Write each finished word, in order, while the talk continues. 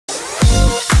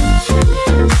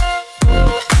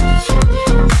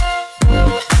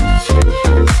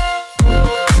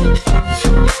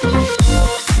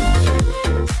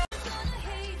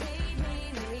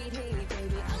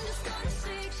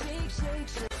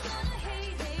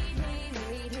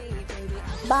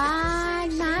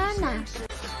Banana.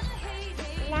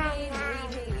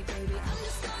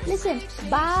 Listen,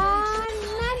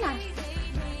 banana.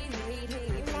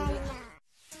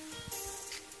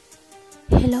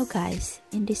 Hello guys,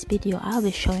 in this video I'll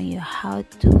be showing you how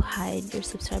to hide your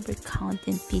subscriber count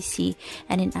in PC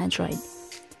and in Android.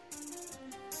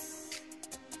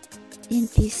 In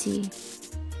PC,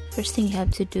 first thing you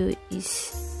have to do is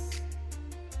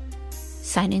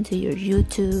sign into your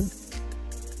YouTube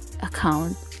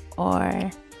account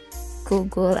or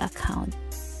Google account.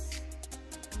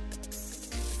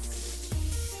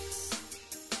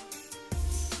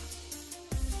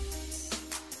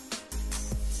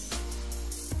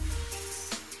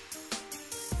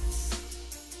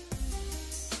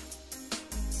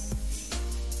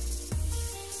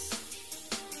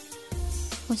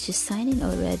 Once you sign in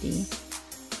already,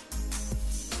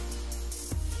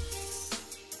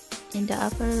 in the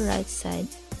upper right side,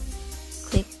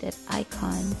 click that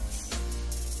icon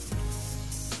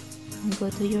and go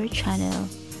to your channel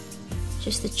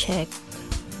just to check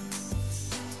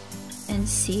and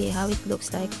see how it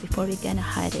looks like before we're gonna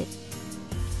hide it.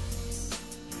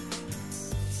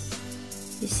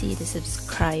 You see the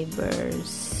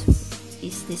subscribers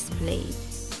is displayed.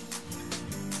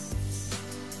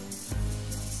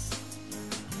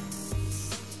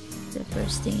 The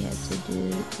first thing you have to do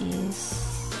is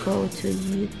go to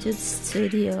YouTube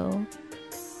Studio.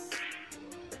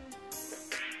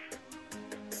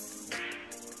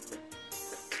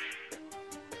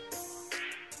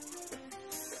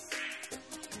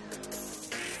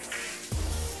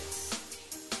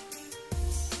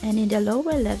 And in the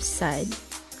lower left side,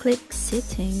 click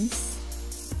Settings.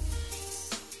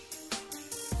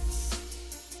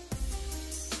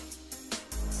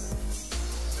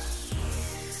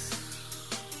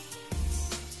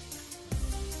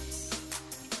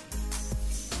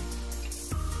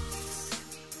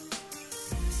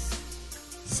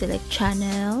 Select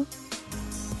Channel,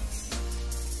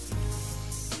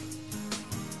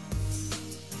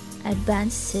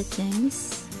 Advanced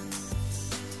Settings,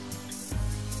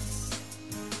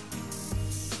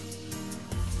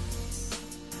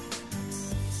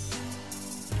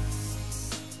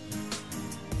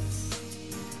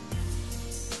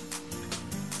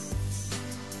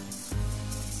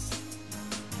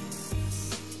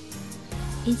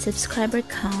 in subscriber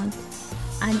count,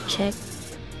 uncheck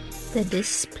the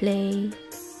display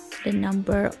the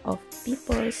number of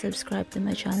people subscribed to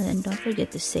my channel, and don't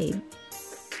forget to save.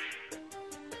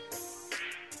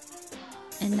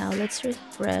 And now let's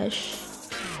refresh.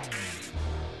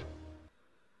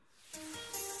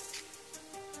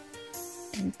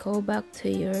 And go back to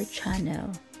your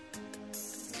channel.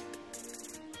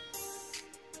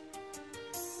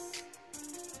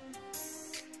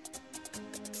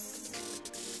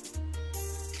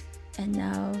 And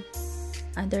now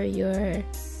under your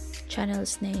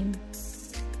channel's name,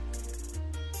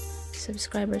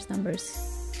 subscribers numbers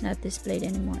not displayed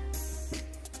anymore.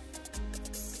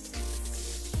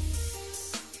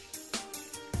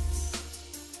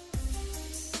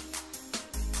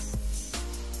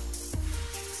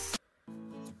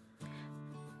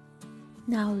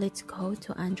 Now let's go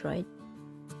to Android.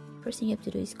 First thing you have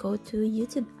to do is go to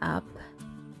YouTube app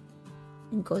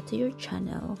and go to your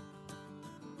channel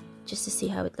just to see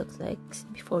how it looks like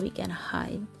before we can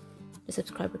hide the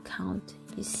subscriber count.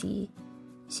 You see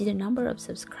the number of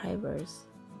subscribers.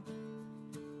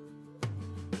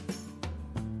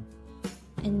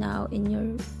 And now in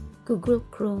your Google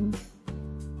Chrome,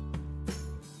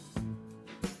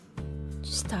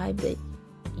 just type the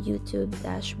YouTube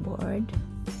dashboard.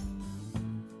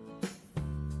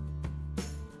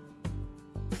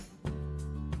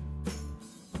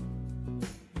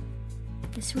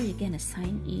 This is where you're gonna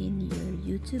sign in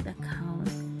your YouTube account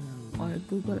or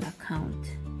Google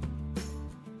account.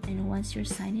 And once you're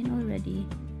signed in already,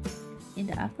 in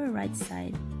the upper right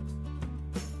side,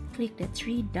 click the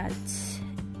three dots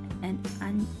and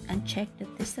uncheck the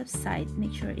desktop site.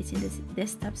 Make sure it's in the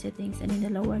desktop settings, and in the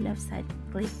lower left side,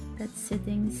 click that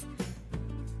settings.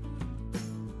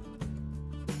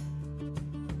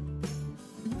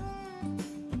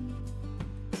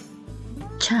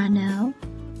 Channel,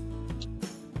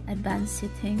 Advanced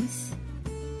Settings,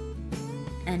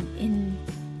 and in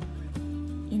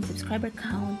subscriber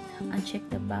count, uncheck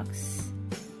the box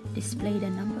display the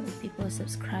number of people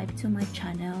subscribed to my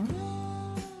channel.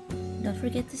 Don't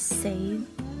forget to save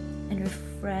and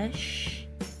refresh.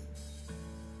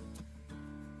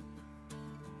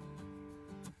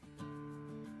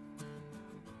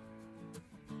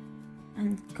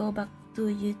 And go back to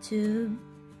YouTube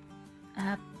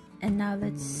app And now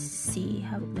let's see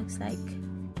how it looks like.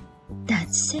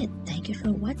 That's it. Thank you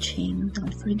for watching.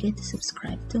 Don't forget to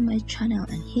subscribe to my channel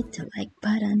and hit the like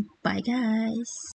button. Bye guys.